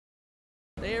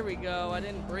There we go. I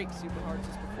didn't brake super hard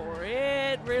just before.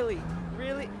 It really.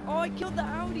 Oh, I killed the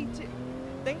Audi too.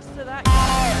 Thanks to that.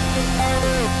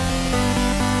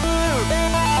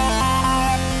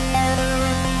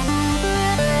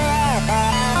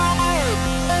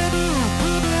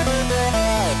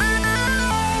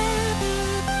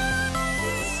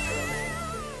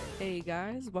 Hey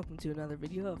guys, welcome to another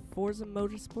video of Forza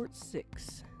Motorsport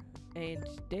 6. And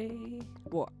today,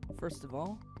 well, first of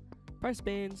all, price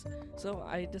spins. So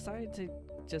I decided to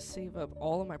just save up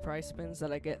all of my price spins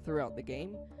that I get throughout the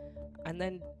game, and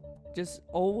then just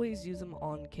always use them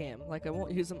on cam. Like, I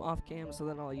won't use them off cam, so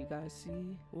then all you guys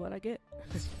see what I get.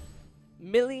 $1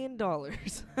 million.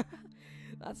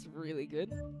 That's really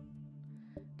good.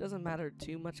 Doesn't matter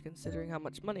too much considering how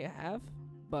much money I have,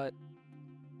 but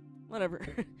whatever.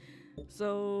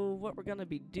 So what we're gonna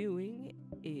be doing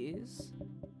is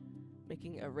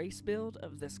making a race build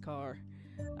of this car.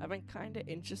 I've been kind of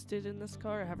interested in this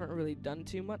car. I haven't really done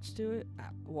too much to it.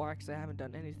 Well, actually, I haven't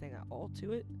done anything at all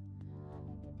to it.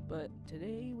 But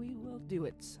today we will do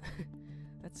it.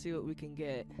 Let's see what we can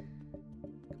get.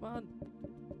 Come on.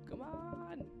 Come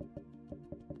on.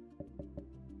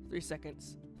 3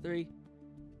 seconds. 3,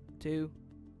 2,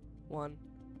 1.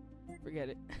 Forget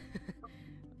it.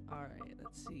 Alright,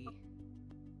 let's see.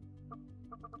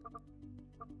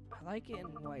 I like it in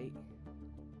white.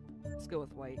 Let's go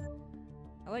with white.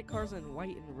 I like cars in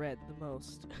white and red the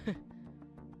most.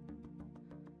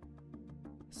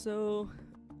 So,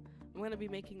 I'm going to be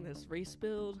making this race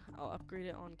build. I'll upgrade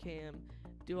it on cam,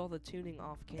 do all the tuning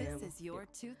off cam. This is your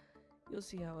You'll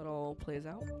see how it all plays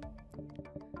out.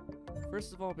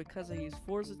 First of all, because I use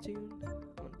Forza tuned, I'm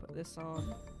going to put this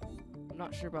on. I'm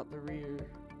not sure about the rear.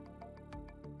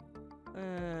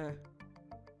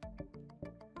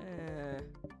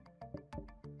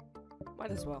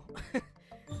 Might as well.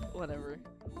 Whatever.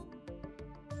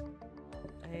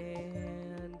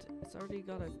 And it's already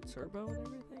got a turbo and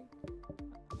everything.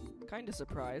 Kinda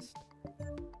surprised.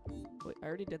 Wait, I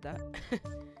already did that.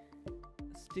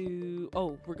 Let's do...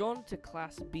 Oh, we're going to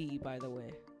Class B, by the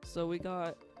way. So we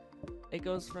got... It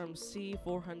goes from C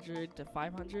 400 to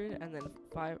 500, and then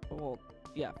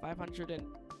 500 and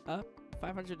up.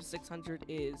 500 to 600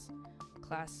 is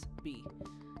Class B.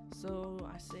 So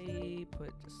I say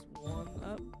put just one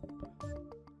up,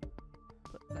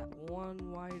 put that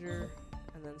one wider,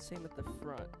 and then same at the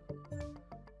front.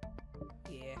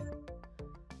 Yeah.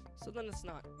 So then it's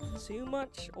not too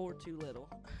much or too little.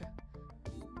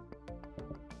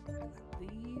 And then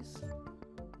these.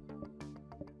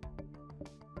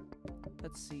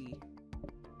 Let's see.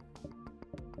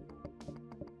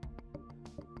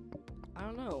 I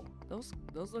don't know. Those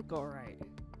look alright.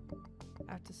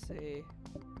 I have to say.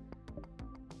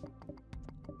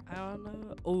 I don't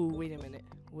know. Oh, wait a minute.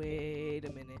 Wait a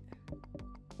minute.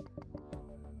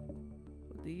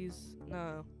 These?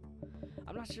 No.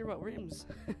 I'm not sure about rims.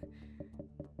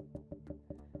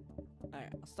 Alright,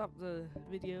 I'll stop the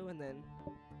video and then...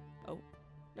 Oh,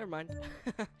 never mind.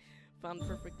 Found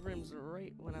perfect rims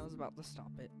right when I was about to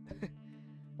stop it.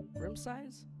 Rim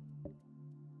size?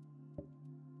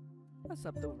 Let's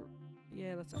up the...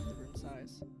 Yeah, let's up the rim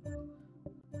size.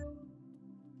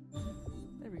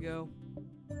 There we go.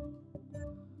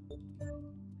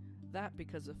 That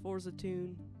because of Forza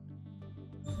Tune.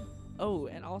 Oh,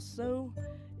 and also,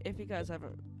 if you guys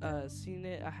haven't seen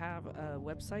it, I have a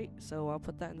website, so I'll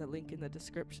put that in the link in the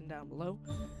description down below,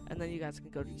 and then you guys can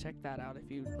go to check that out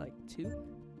if you'd like to.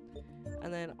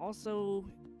 And then also,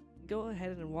 go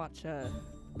ahead and watch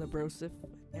Lebroseph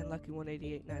and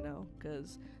Lucky18890,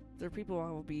 because they're people I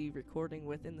will be recording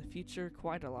with in the future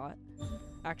quite a lot.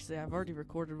 Actually, I've already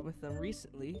recorded with them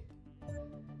recently.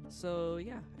 So,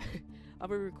 yeah. I'll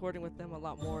be recording with them a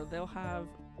lot more. They'll have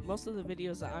most of the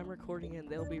videos that I'm recording in,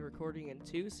 they'll be recording in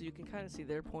too, so you can kind of see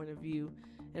their point of view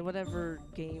in whatever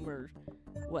game or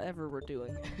whatever we're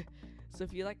doing. So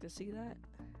if you'd like to see that,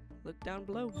 look down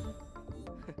below.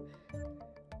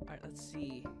 Alright, let's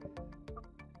see.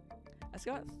 It's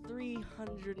got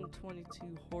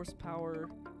 322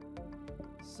 horsepower.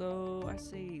 So I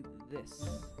say this.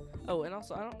 Oh, and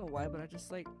also I don't know why, but I just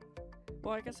like,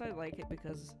 well, I guess I like it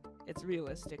because it's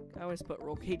realistic. I always put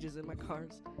roll cages in my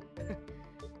cars.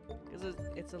 Because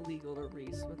it's illegal to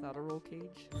race without a roll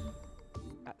cage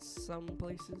at some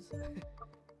places.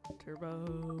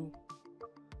 Turbo.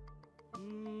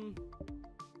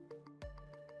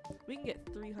 We can get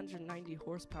 390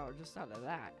 horsepower just out of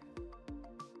that.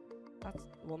 That's,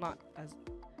 well, not as...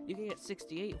 You can get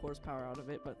 68 horsepower out of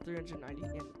it, but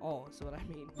 390 in all is what I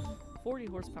mean. 40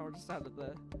 horsepower just out of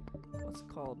the... What's it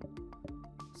called?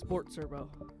 Sport turbo.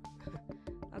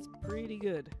 That's pretty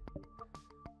good.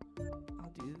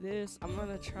 I'll do this. I'm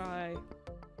gonna try.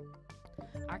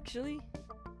 Actually,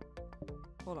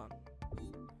 hold on.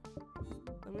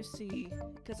 Let me see,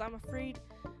 because I'm afraid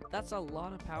that's a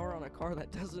lot of power on a car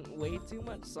that doesn't weigh too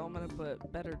much, so I'm gonna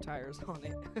put better tires on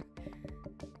it.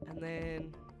 And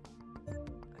then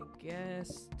I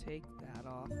guess take that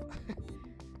off.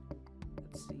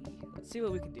 Let's see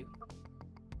what we can do.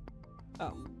 Oh,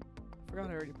 I forgot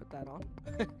I already put that on.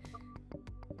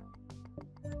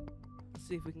 Let's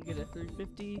see if we can get a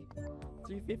 350.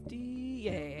 350,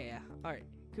 yeah. Alright,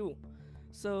 cool.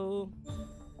 So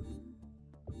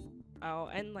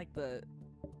I'll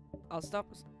stop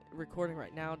recording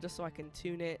right now just so I can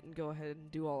tune it and go ahead and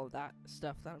do all of that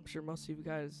stuff that I'm sure most of you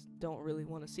guys don't really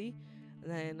want to see. And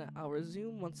then I'll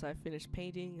resume once I finish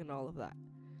painting and all of that.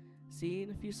 See you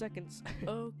in a few seconds.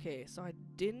 Okay, so I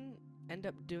didn't end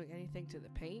up doing anything to the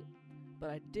paint, but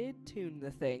I did tune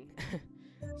the thing.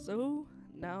 So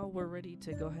now we're ready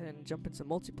to go ahead and jump into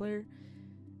multiplayer.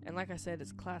 And like I said,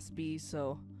 it's Class B,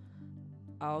 so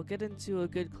I'll get into a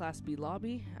good Class B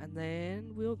lobby, and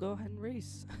then we'll go ahead and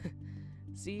race.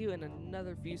 See you in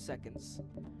another few seconds.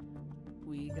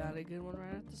 We got a good one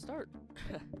right at the start.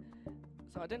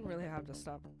 So I didn't really have to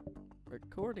stop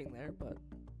recording there, but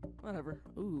whatever.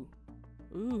 Ooh,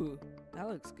 that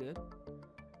looks good.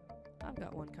 I've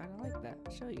got one kind of like that.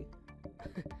 I'll show you.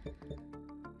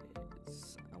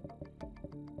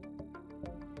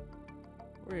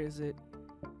 Where is it?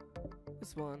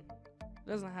 This one.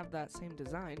 Doesn't have that same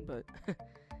design, but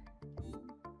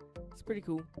it's pretty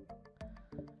cool.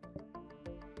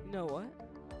 You know what?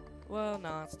 Well,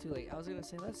 no, it's too late. I was gonna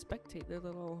say let's spectate their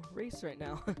little race right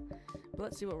now. But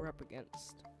let's see what we're up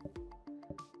against.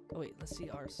 Oh wait, let's see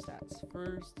our stats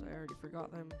first. I already forgot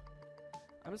them.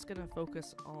 I'm just gonna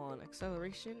focus on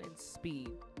acceleration and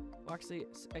speed. Well, actually,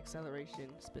 it's acceleration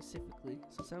specifically.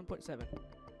 So 7.7.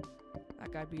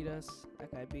 That guy beat us.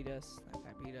 That guy beat us. That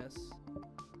guy beat us.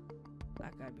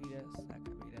 That guy beat us. That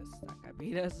guy beat us. That guy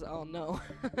beat us. Oh no.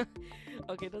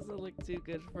 Okay, doesn't look too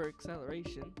good for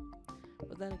acceleration.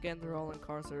 But then again, they're all in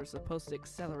cars that are supposed to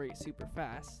accelerate super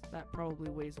fast. That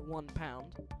probably weighs 1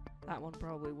 pound. That one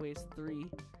probably weighs 3.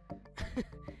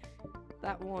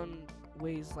 That one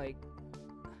weighs like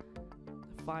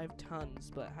 5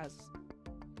 tons, but has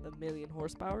 1,000,000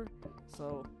 horsepower.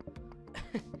 So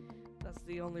that's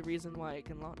the only reason why it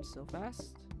can launch so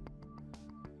fast.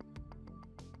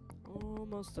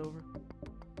 Almost over.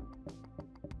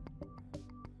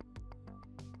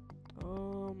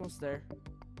 Almost there.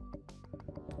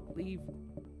 Leave.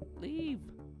 Leave.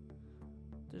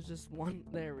 There's just one.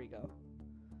 There we go.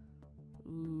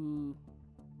 Ooh.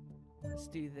 Let's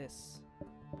do this.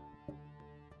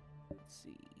 Let's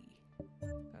see.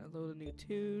 Gotta load a new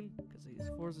tune, because I use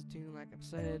Forza tune like I've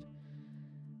said.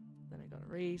 Then I gotta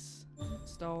race,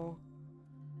 install,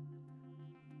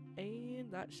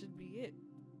 and that should be it.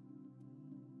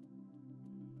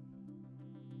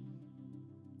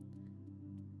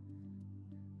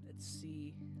 Let's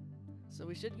see. So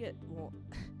we should get, well,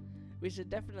 we should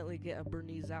definitely get a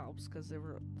Bernese Alps, because they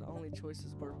were the only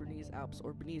choices were Bernese Alps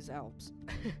or Bernese Alps.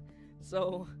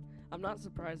 So I'm not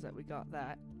surprised that we got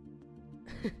that.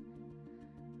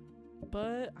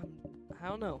 But I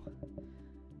don't know.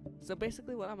 So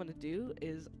basically what I'm going to do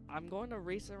is I'm going to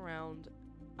race around.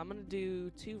 I'm going to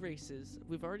do 2 races.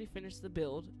 We've already finished the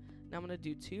build. Now I'm going to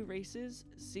do 2 races,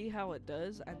 see how it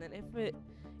does, and then if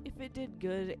it did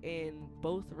good in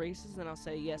both races, then I'll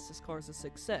say yes, this car is a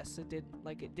success. It did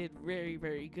very,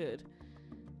 very good.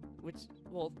 Which,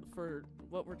 well, for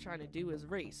what we're trying to do is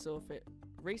race. So if it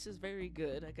races very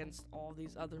good against all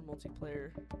these other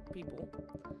multiplayer people,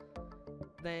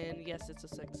 then yes, it's a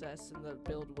success and the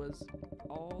build was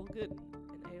all good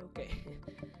and a-okay.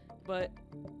 But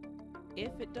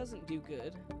if it doesn't do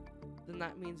good, then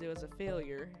that means it was a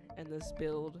failure, and this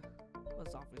build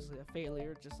was obviously a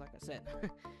failure, just like I said.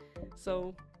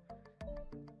 So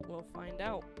we'll find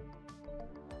out.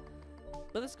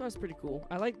 But this car's pretty cool.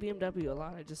 I like BMW a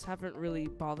lot. I just haven't really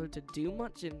bothered to do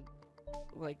much in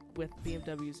with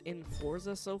BMWs in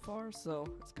Forza so far, so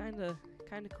it's kind of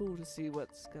cool to see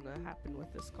what's gonna happen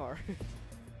with this car.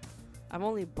 I've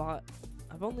only bought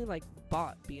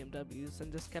BMWs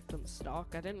and just kept them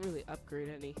stock. I didn't really upgrade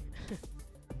any.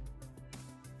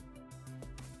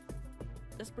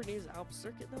 This Bernese Alps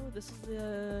circuit though, this is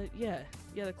the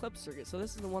the club circuit. So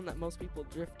this is the one that most people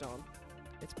drift on.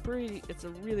 It's a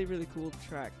really, really cool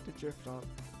track to drift on.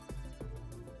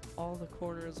 All the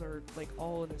corners are like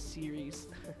all in a series.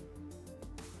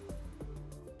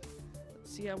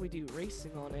 Let's see how we do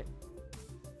racing on it.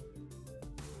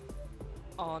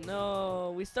 Oh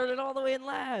no, we started all the way in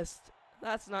last.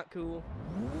 That's not cool.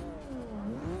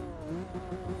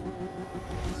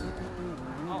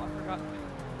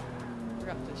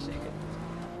 to shift.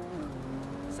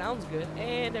 Sounds good,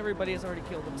 and everybody has already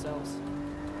killed themselves.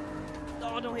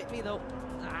 Oh, don't hit me though.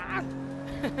 Ah!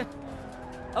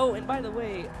 Oh, and by the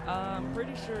way, I'm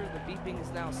pretty sure the beeping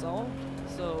is now solved,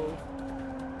 so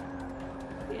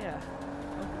yeah,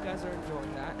 hope you guys are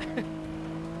enjoying that.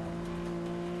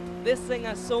 This thing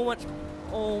has so much,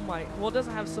 oh my, well it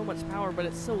doesn't have so much power, but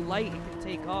it's so light it can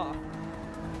take off.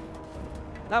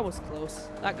 That was close.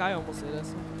 That guy almost hit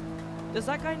us. Does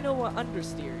that guy know what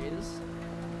understeer is?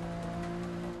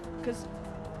 Cause,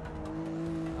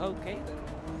 okay then.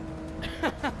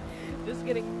 Just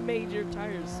getting major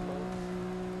tires smoked.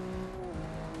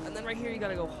 And then right here you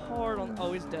gotta go hard on,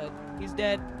 oh he's dead. He's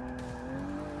dead.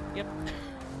 Yep.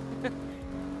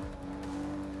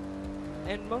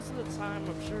 And most of the time,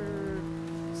 I'm sure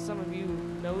some of you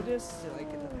noticed,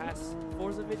 like in the past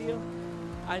Forza video,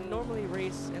 I normally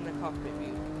race in the cockpit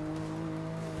view.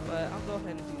 But I'll go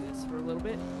ahead and do this for a little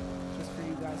bit, just for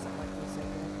you guys that like this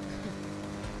angle.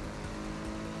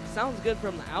 Sounds good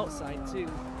from the outside too.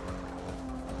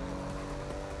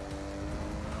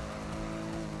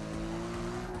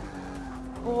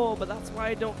 Oh, but that's why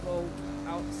I don't go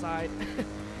outside.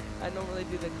 I normally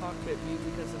do the cockpit view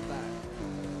because of that.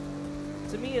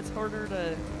 To me, it's harder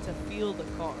to feel the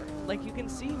car. Like, you can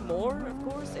see more, of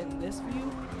course, in this view,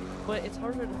 but it's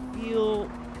harder to feel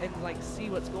and, like, see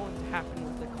what's going to happen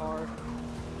with the car.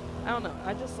 I don't know.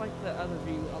 I just like the other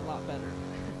view a lot better.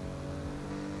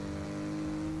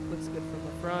 Looks good from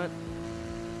the front.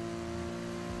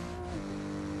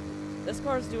 This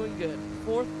car's doing good.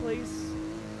 4th place.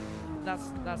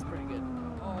 That's pretty good.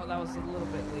 Oh, that was a little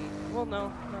bit late. Well,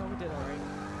 no, we did all right.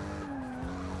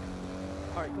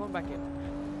 All right, going back in.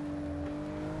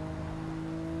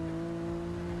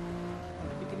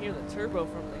 You can hear the turbo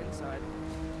from the inside.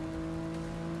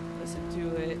 Listen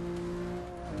to it.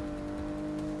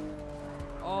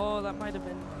 Oh, that might have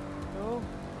been. No.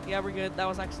 Yeah, we're good. That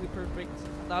was actually perfect.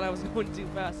 I thought I was going too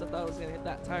fast. I thought I was gonna hit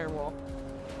that tire wall.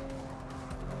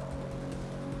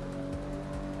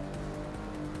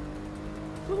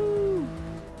 Woo!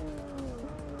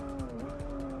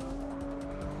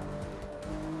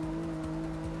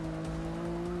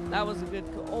 That was a good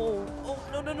oh,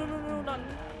 no, not.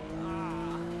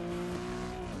 Ah.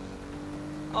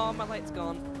 Oh, my light's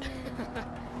gone.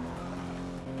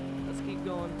 Let's keep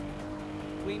going.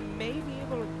 We may be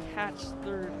able to catch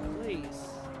 3rd place.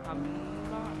 I'm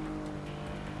not.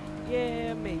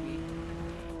 Yeah, maybe.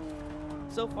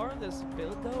 So far, this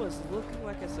build, though, is looking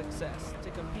like a success. To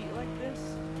compete like this,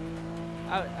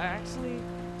 I actually,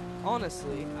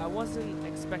 honestly, I wasn't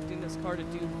expecting this car to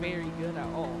do very good at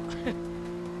all.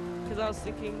 Because I was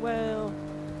thinking, well,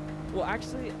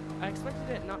 actually, I expected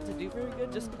it not to do very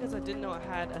good just because I didn't know it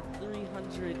had a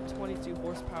 322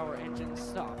 horsepower engine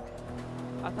stock.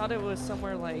 I thought it was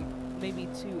somewhere like maybe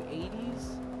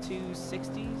 280s,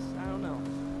 260s, I don't know.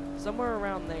 Somewhere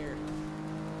around there.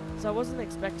 So I wasn't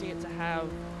expecting it to have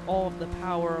all of the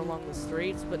power along the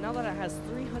straights, but now that it has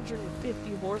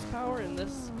 350 horsepower in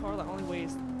this car that only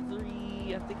weighs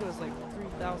I think it was like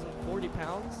 3,040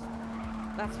 pounds,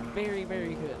 that's very,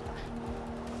 very good.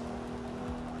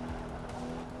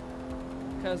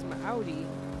 Because my Audi,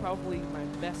 probably my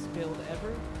best build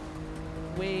ever,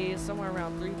 weighs somewhere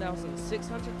around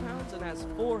 3,600 pounds and has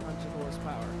 400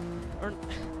 horsepower. Or,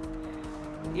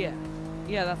 yeah,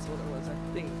 that's what it was,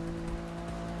 I think.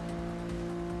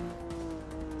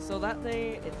 So that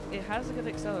thing, it has a good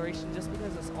acceleration just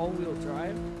because it's all-wheel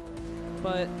drive,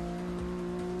 but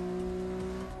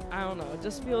I don't know, it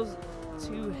just feels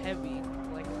too heavy,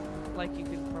 like you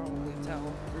can probably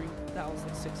tell,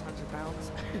 3,600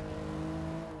 pounds.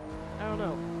 I don't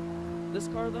know. This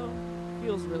car, though,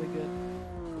 feels really good.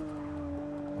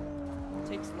 It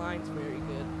takes lines very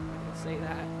good, I can say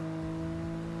that.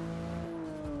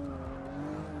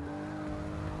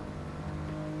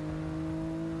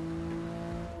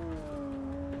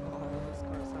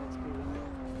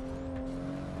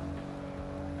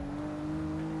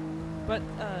 But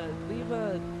leave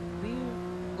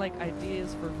like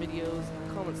ideas for videos in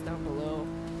the comments down below,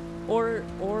 or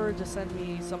just send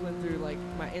me something through like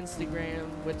my Instagram.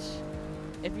 Which,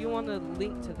 if you want to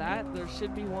link to that, there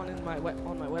should be one in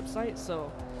on my website.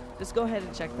 So just go ahead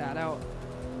and check that out.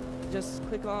 Just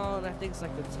click on, I think it's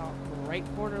like the top right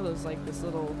corner. There's like this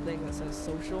little thing that says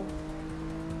social,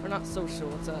 or not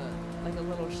social. It's like a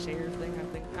little share thing. I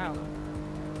think, I don't know.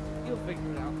 You'll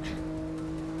figure it out.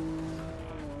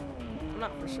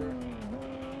 Not for sure.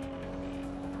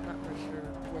 Not for sure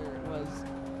where it was.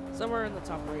 Somewhere in the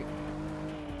top right.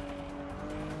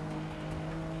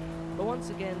 But once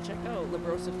again, check out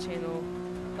Lebroseph channel,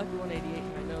 Lucky188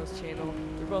 My Nose channel.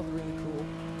 They're both really cool.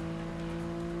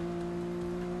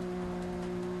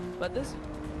 But this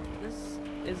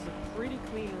is a pretty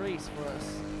clean race for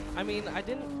us. I mean, I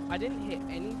didn't hit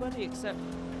anybody except,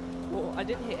 well, I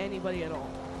didn't hit anybody at all,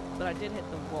 but I did hit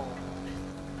the wall.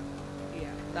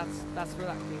 Yeah, that's where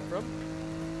that came from.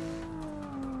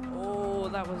 Oh,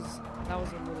 that was a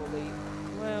little late.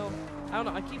 Well, I don't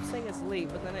know. I keep saying it's late,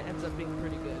 but then it ends up being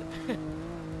pretty good.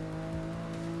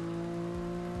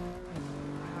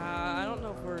 I don't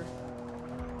know if we're.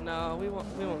 No, we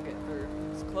won't get through.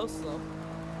 It's close though.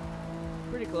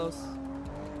 Pretty close.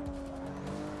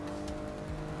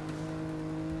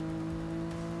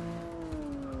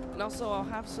 And also, I'll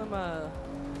have some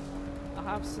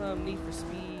Need for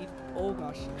Speed. Oh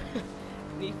gosh,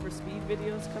 Need for Speed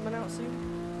videos coming out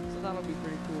soon, so that'll be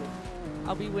pretty cool.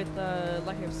 I'll be with,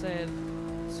 like I've said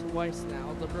twice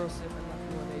now, Lebroseph and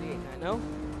Lucky 18890.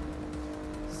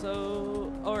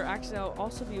 So, or actually, I'll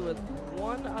also be with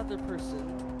one other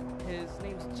person. His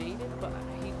name's Jaden, but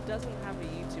he doesn't have a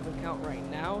YouTube account right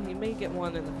now. He may get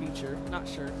one in the future. Not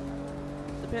sure.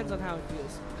 Depends on how he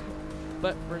feels.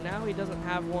 But for now, he doesn't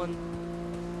have one.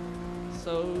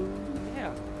 So,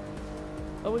 yeah.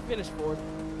 Oh, we finished 4th.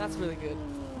 That's really good.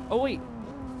 Oh, wait.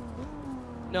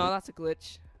 No, that's a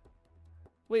glitch.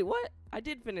 Wait, what? I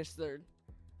did finish 3rd.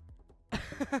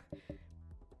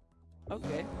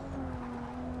 Okay.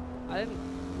 I didn't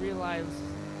realize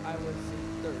I was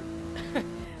in 3rd.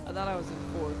 I thought I was in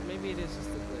 4th. Maybe it is just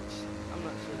a glitch. I'm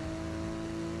not sure.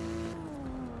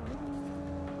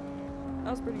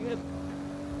 That was pretty good.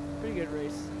 Pretty good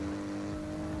race.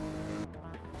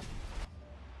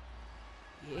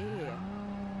 Yeah.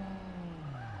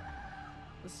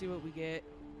 Let's see what we get.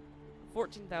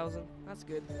 14,000. That's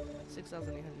good.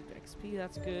 6,800 XP.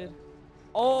 That's good.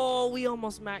 Oh, we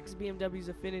almost maxed BMW's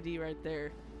affinity right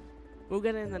there. We'll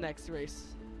get it in the next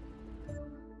race.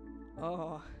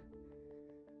 Oh.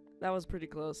 That was pretty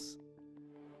close.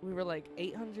 We were like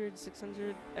 800,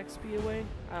 600 XP away.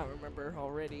 I don't remember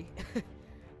already.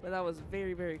 But that was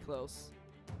very, very close.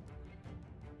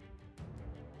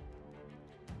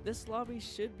 This lobby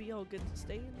should be all good to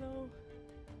stay in though.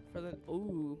 For the,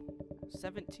 ooh,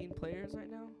 17 players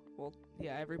right now. Well,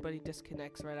 yeah, everybody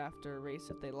disconnects right after a race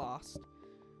if they lost.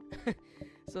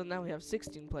 So now we have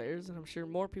 16 players, and I'm sure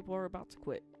more people are about to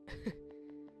quit.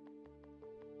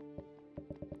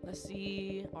 Let's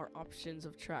see our options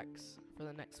of tracks for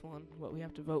the next one, what we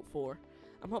have to vote for.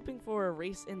 I'm hoping for a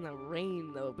race in the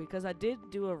rain, though, because I did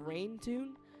do a rain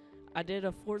tune. I did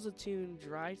a Forza tune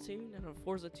dry tune and a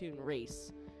Forza tune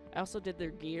race. I also did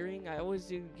their gearing. I always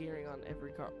do gearing on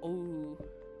every car. Oh,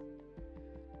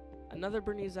 another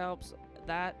Bernese Alps.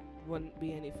 That wouldn't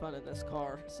be any fun in this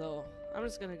car, so I'm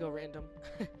just gonna go random.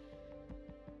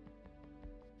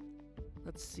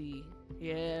 Let's see.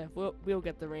 Yeah, we'll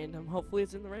get the random. Hopefully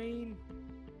it's in the rain.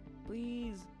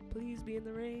 Please, please be in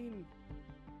the rain.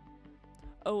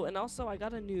 Oh, and also I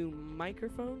got a new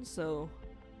microphone, so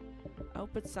I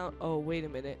hope it sound. Oh, wait a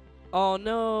minute. Oh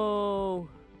no.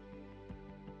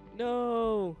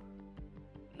 No.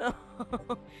 No.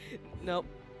 Nope.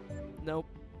 Nope.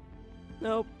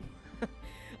 Nope.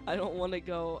 I don't want to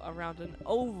go around an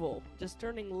oval, just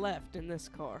turning left in this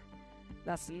car.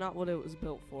 That's not what it was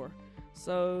built for.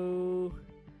 So,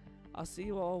 I'll see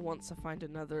you all once I find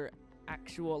another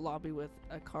actual lobby with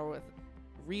a car with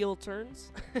real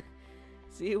turns.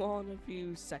 See you all in a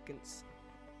few seconds.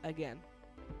 Again.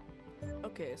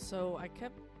 Okay, so I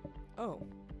kept... Oh,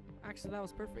 actually that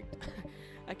was perfect.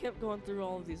 I kept going through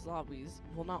all of these lobbies.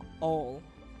 Well, not all.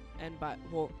 And by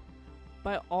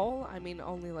all, I mean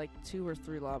only like 2 or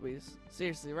 3 lobbies.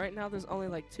 Seriously, right now there's only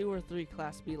like 2 or 3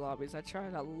 Class B lobbies. I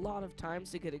tried a lot of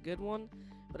times to get a good one,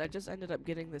 but I just ended up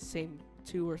getting the same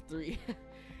 2 or 3.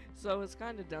 So it's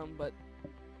kind of dumb, but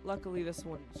luckily this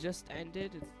one just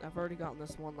ended. I've already gotten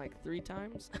this one like 3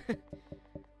 times.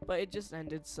 But it just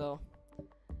ended, so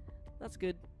that's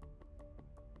good.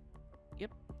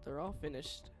 Yep, they're all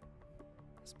finished.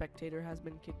 Spectator has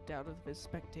been kicked out of his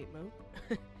spectate mode.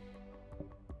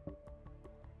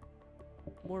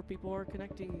 More people are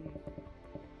connecting.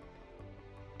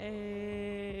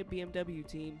 Hey, BMW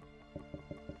team.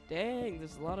 Dang,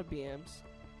 there's a lot of BMs.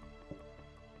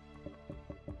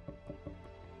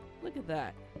 Look at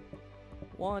that.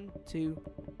 1, 2,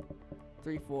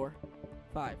 3, 4,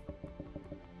 5.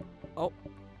 Oh,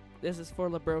 this is for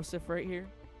Lebroseph right here,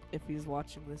 if he's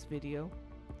watching this video.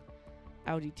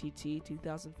 Audi TT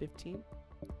 2015.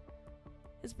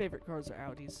 His favorite cars are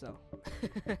Audis, so.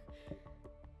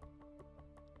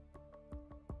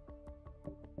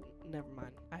 Never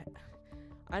mind.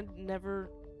 I'd never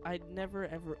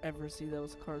ever see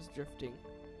those cars drifting.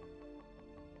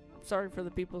 Sorry for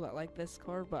the people that like this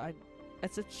car, but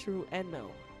it's a true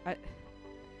no.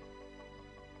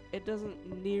 it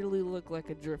doesn't nearly look like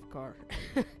a drift car.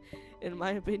 In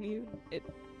my opinion,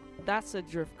 that's a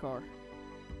drift car.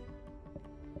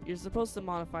 You're supposed to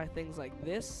modify things like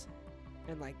this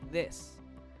and like this,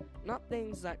 not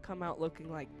things that come out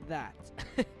looking like that.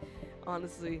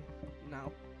 Honestly,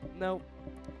 no. Nope.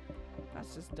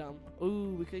 That's just dumb.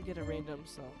 Ooh, we could get a random,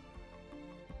 so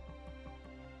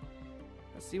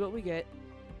let's see what we get.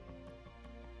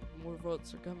 More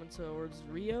votes are coming towards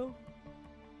Rio.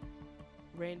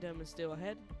 Random is still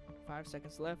ahead. 5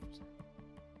 seconds left.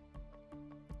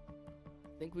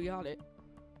 I think we got it.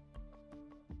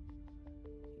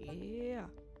 Yeah.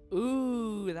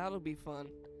 Ooh, that'll be fun.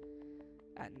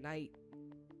 At night.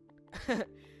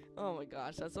 Oh my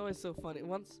gosh, that's always so funny.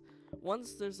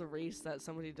 Once there's a race that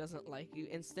somebody doesn't like, you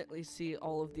instantly see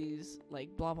all of these, like,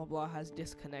 blah blah blah has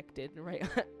disconnected right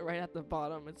at the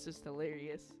bottom. It's just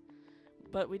hilarious.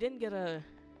 But we didn't get a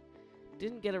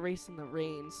race in the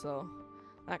rain, so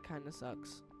that kind of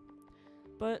sucks.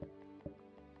 But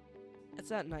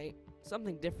it's at night.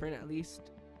 Something different, at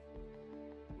least.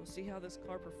 We'll see how this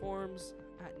car performs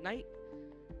at night.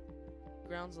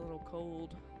 Ground's a little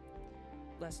cold.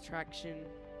 Less traction.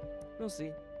 We'll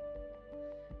see.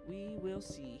 We will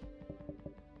see.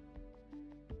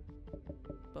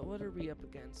 But what are we up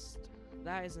against?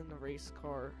 That isn't a race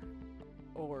car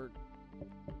or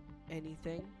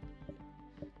anything.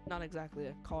 Not exactly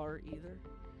a car either.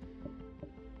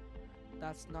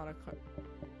 That's not a car.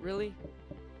 Really?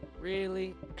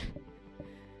 Really?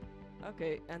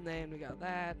 Okay, and then we got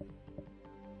that.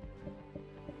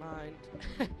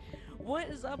 Mind. What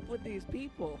is up with these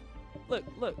people? Look,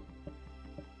 look.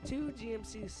 2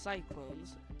 GMC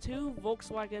Cyclones, 2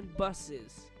 Volkswagen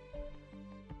buses.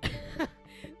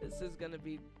 This is gonna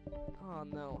be... Oh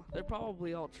no, they're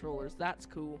probably all trollers. That's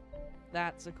cool.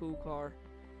 That's a cool car.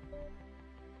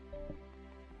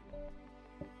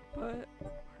 But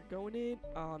we're going in.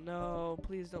 Oh no,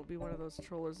 please don't be one of those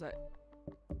trollers that...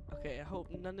 Okay, I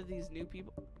hope none of these new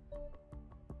people...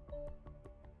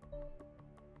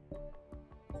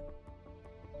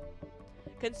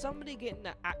 Can somebody get in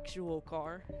an actual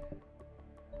car?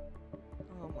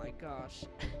 Oh my gosh.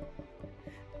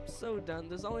 I'm so done.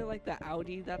 There's only like the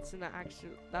Audi that's an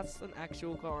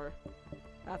actual car.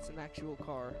 That's an actual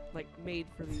car, like made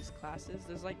for these classes.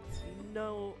 There's like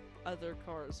no other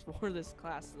cars for this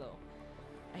class though.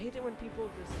 I hate it when people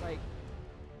just like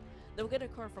they'll get a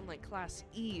car from like class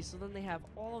E, so then they have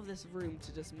all of this room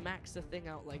to just max the thing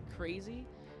out like crazy,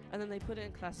 and then they put it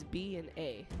in class B and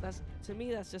A. That's, to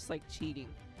me, that's just like cheating,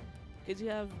 because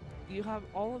you have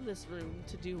all of this room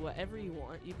to do whatever you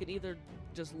want. You can either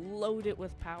just load it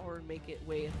with power and make it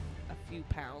weigh a few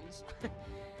pounds,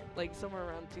 like somewhere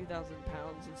around 2,000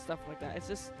 pounds and stuff like that. It's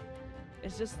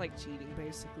just like cheating,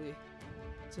 basically.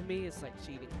 To me, it's like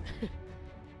cheating.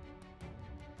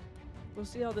 We'll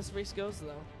see how this race goes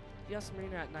though. Yes,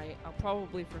 Marina at night. I'll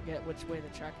probably forget which way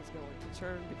the track is going to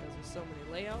turn because there's so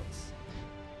many layouts.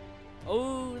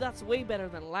 Oh, that's way better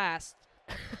than last.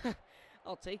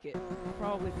 I'll take it. I'll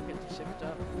probably forget to shift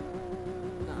up.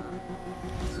 Nah.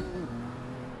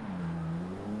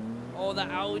 Oh, the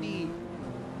Audi.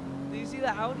 Do you see the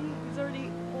Audi? He's already...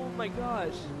 Oh my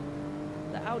gosh.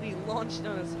 The Audi launched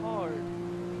on us hard.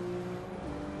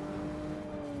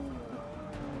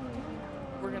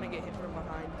 We're gonna get hit from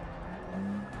behind.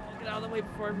 We'll get out of the way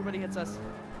before everybody hits us.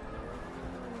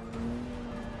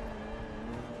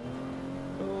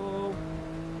 Oh.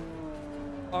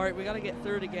 Alright, we gotta get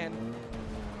third again.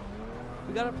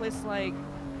 We gotta place like...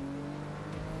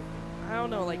 I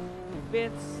don't know, like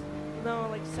 5th? No,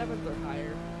 like 7th or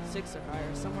higher. 6th or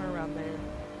higher, somewhere around there.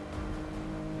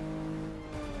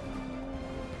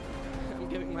 I'm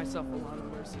giving myself a lot of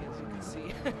mercy, as you can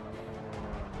see.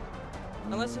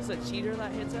 Unless it's a cheater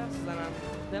that hits us,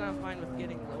 then I'm fine with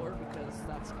getting lower because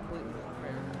that's completely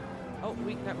unfair. Oh,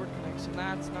 weak network connection.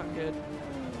 That's not good.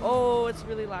 Oh, it's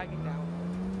really lagging now.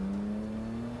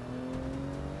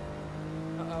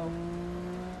 Uh-oh.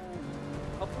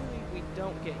 Hopefully we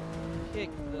don't get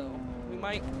kicked though. We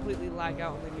might completely lag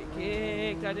out and then get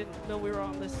kicked. I didn't know we were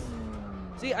on this.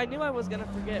 See, I knew I was gonna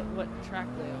forget what track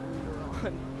layout we were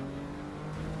on.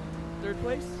 3rd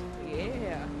place?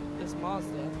 Yeah, this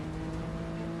Mazda.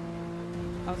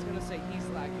 I was gonna say he's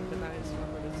lagging, but then I just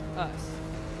remembered it's us.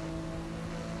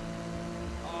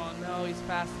 Oh no, he's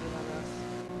faster than us.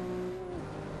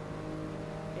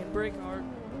 And brake hard.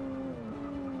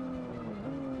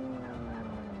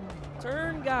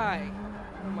 Turn guy!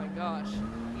 Oh my gosh.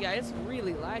 Yeah, it's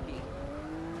really laggy.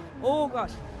 Oh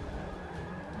gosh.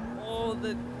 Oh,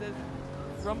 the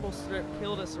rumble strip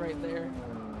killed us right there.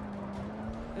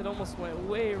 It almost went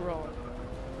way wrong.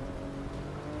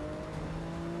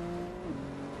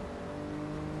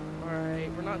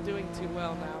 Alright, we're not doing too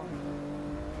well now.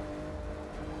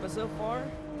 But so far,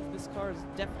 this car is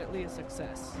definitely a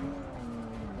success.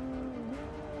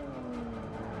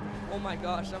 Oh my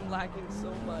gosh, I'm lagging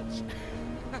so much.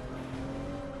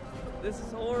 This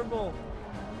is horrible.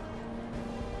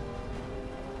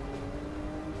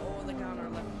 Oh, the guy on our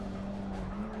left.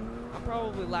 I'm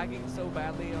probably lagging so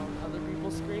badly on other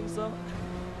people's screens though.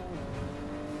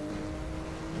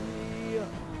 Yeah.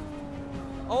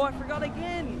 Oh, I forgot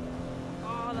again.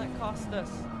 Oh, that cost us.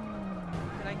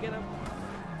 Can I get him?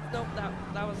 Nope,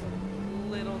 that was a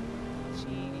little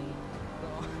cheaty.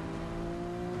 Oh.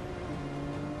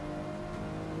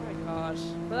 Oh my gosh.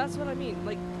 But that's what I mean.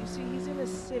 Like, you see, he's in a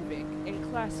Civic in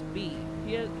Class B.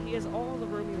 He has all the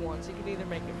room he wants. He can either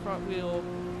make it front wheel,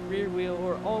 rear wheel,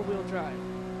 or all-wheel drive.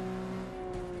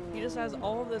 He just has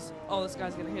all this. Oh, this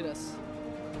guy's gonna hit us.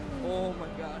 Oh my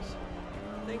gosh.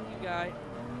 Thank you, guy.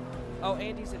 Oh,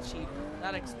 and he's a cheater.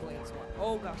 That explains why.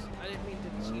 Oh gosh, I didn't mean to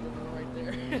cheat him right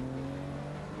there.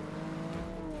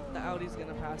 The Audi's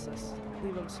gonna pass us.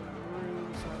 Leave him some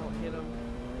room so I don't hit him.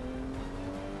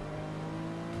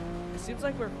 It seems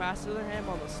like we're faster than him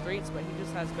on the straights, but he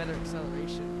just has better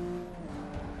acceleration.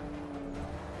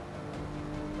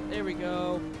 There we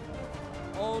go.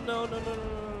 Oh no, no, no, no, no,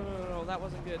 no, no, no, that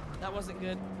wasn't good. That wasn't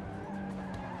good.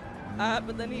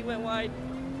 But then he went wide.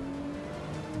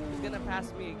 He's gonna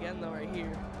pass me again though right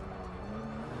here.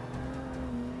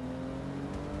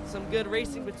 Some good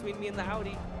racing between me and the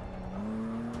Audi.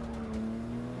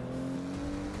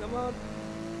 Come on.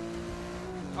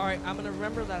 Alright, I'm gonna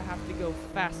remember that I have to go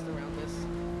fast around this.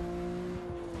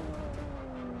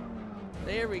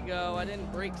 There we go. I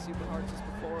didn't brake super hard just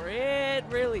before. It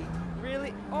really.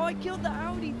 Oh, I killed the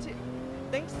Audi too.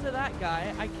 Thanks to that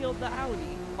guy, I killed the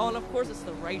Audi. Oh, and of course it's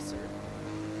the Ricer.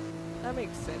 That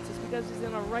makes sense. It's because he's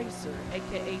in a Ricer,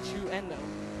 aka True Endo.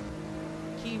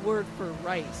 Keyword for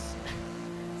rice.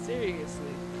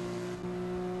 Seriously.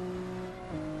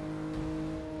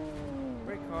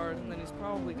 Brake hard, and then he's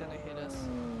probably gonna hit us.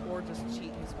 Or just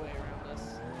cheat his way around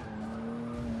us.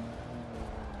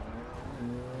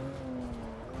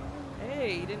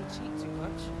 Hey, he didn't cheat too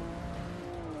much.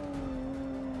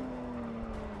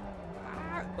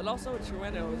 But also a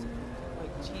Trueno is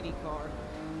like cheaty car.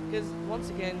 Because once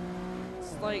again,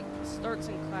 it's like starts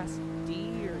in class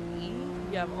D or E.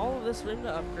 You have all of this room to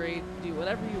upgrade, do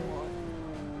whatever you want.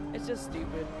 It's just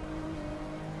stupid.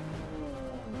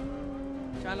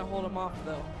 Trying to hold him off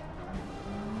though.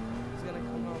 He's gonna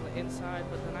come on the inside,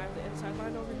 but then I have the inside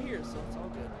line over here, so it's all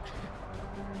good.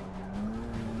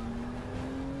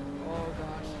 Oh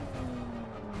gosh.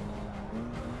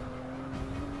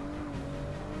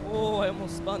 Oh, I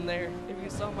almost spun there. If you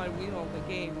saw my wheel on the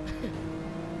game,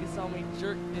 you saw me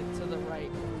jerk it to the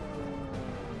right.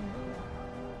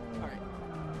 Alright.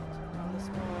 Turn on this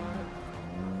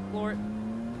one. Floor it.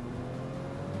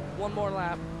 One more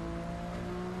lap.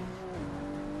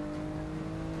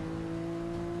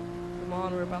 Come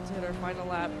on, we're about to hit our final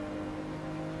lap.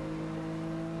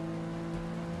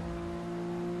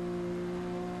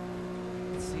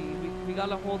 Let's see, we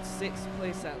gotta hold 6th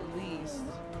place at least.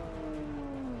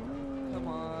 Come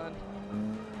on.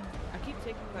 I keep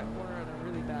taking that corner at a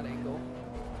really bad angle.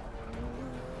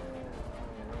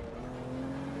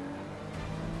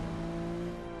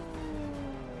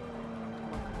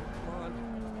 Come on.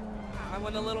 I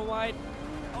went a little wide.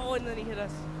 Oh, and then he hit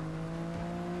us.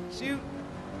 Shoot.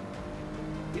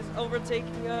 He's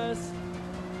overtaking us.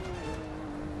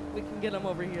 We can get him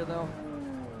over here though.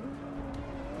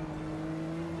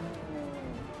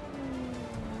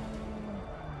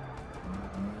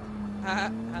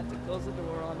 Had to close the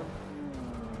door on him.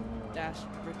 Dash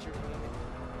Richard.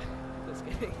 Just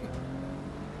kidding.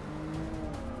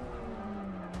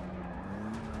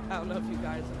 I don't know if you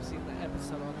guys have seen the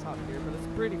episode on top here, but it's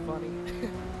pretty funny.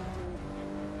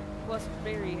 Plus,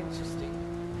 very interesting.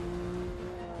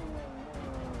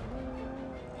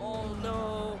 Oh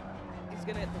no! He's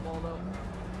gonna hit the wall though.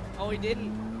 Oh, he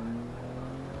didn't.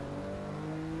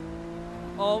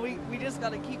 Oh, we just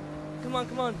gotta keep. Come on,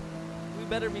 come on. We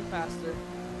better be faster.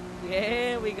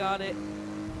 Yeah, we got it.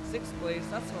 6th place,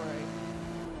 that's alright.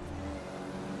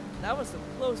 That was some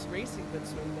close racing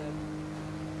between them.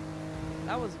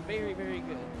 That was very, very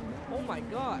good. Oh my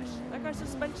gosh, that guy's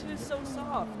suspension is so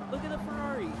soft. Look at the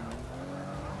Ferrari.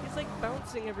 He's like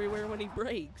bouncing everywhere when he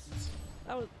brakes.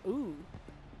 That was, ooh.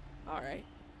 Alright.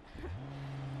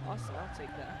 Awesome, I'll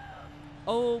take that.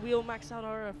 Oh, we'll max out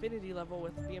our affinity level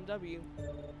with BMW.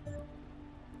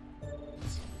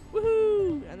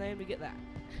 Woohoo! And then we get that.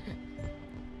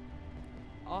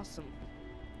 Awesome.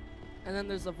 And then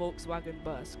there's a Volkswagen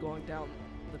bus going down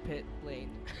the pit lane.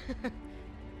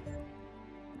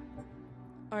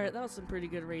 Alright, that was some pretty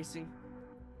good racing.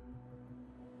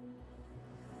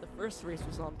 The first race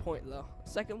was on point though.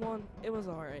 Second one, it was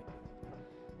alright.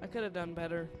 I could have done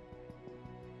better.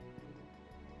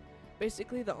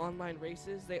 Basically, the online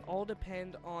races, they all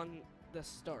depend on the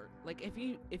start. Like if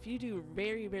you do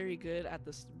very, very good at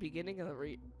the beginning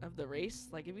of the race,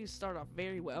 like if you start off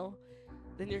very well,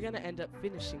 then you're gonna end up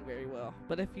finishing very well.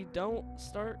 But if you don't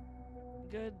start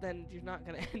good, then you're not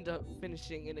gonna end up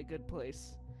finishing in a good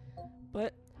place.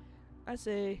 But I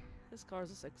say this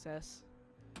car's a success.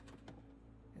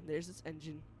 And there's its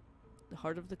engine, the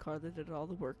heart of the car that did all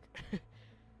the work.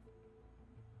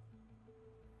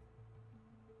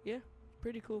 Yeah,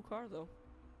 pretty cool car though.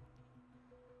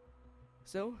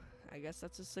 So, I guess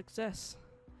that's a success.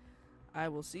 I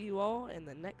will see you all in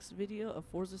the next video of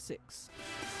Forza 6.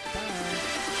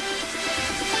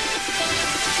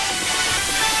 Bye!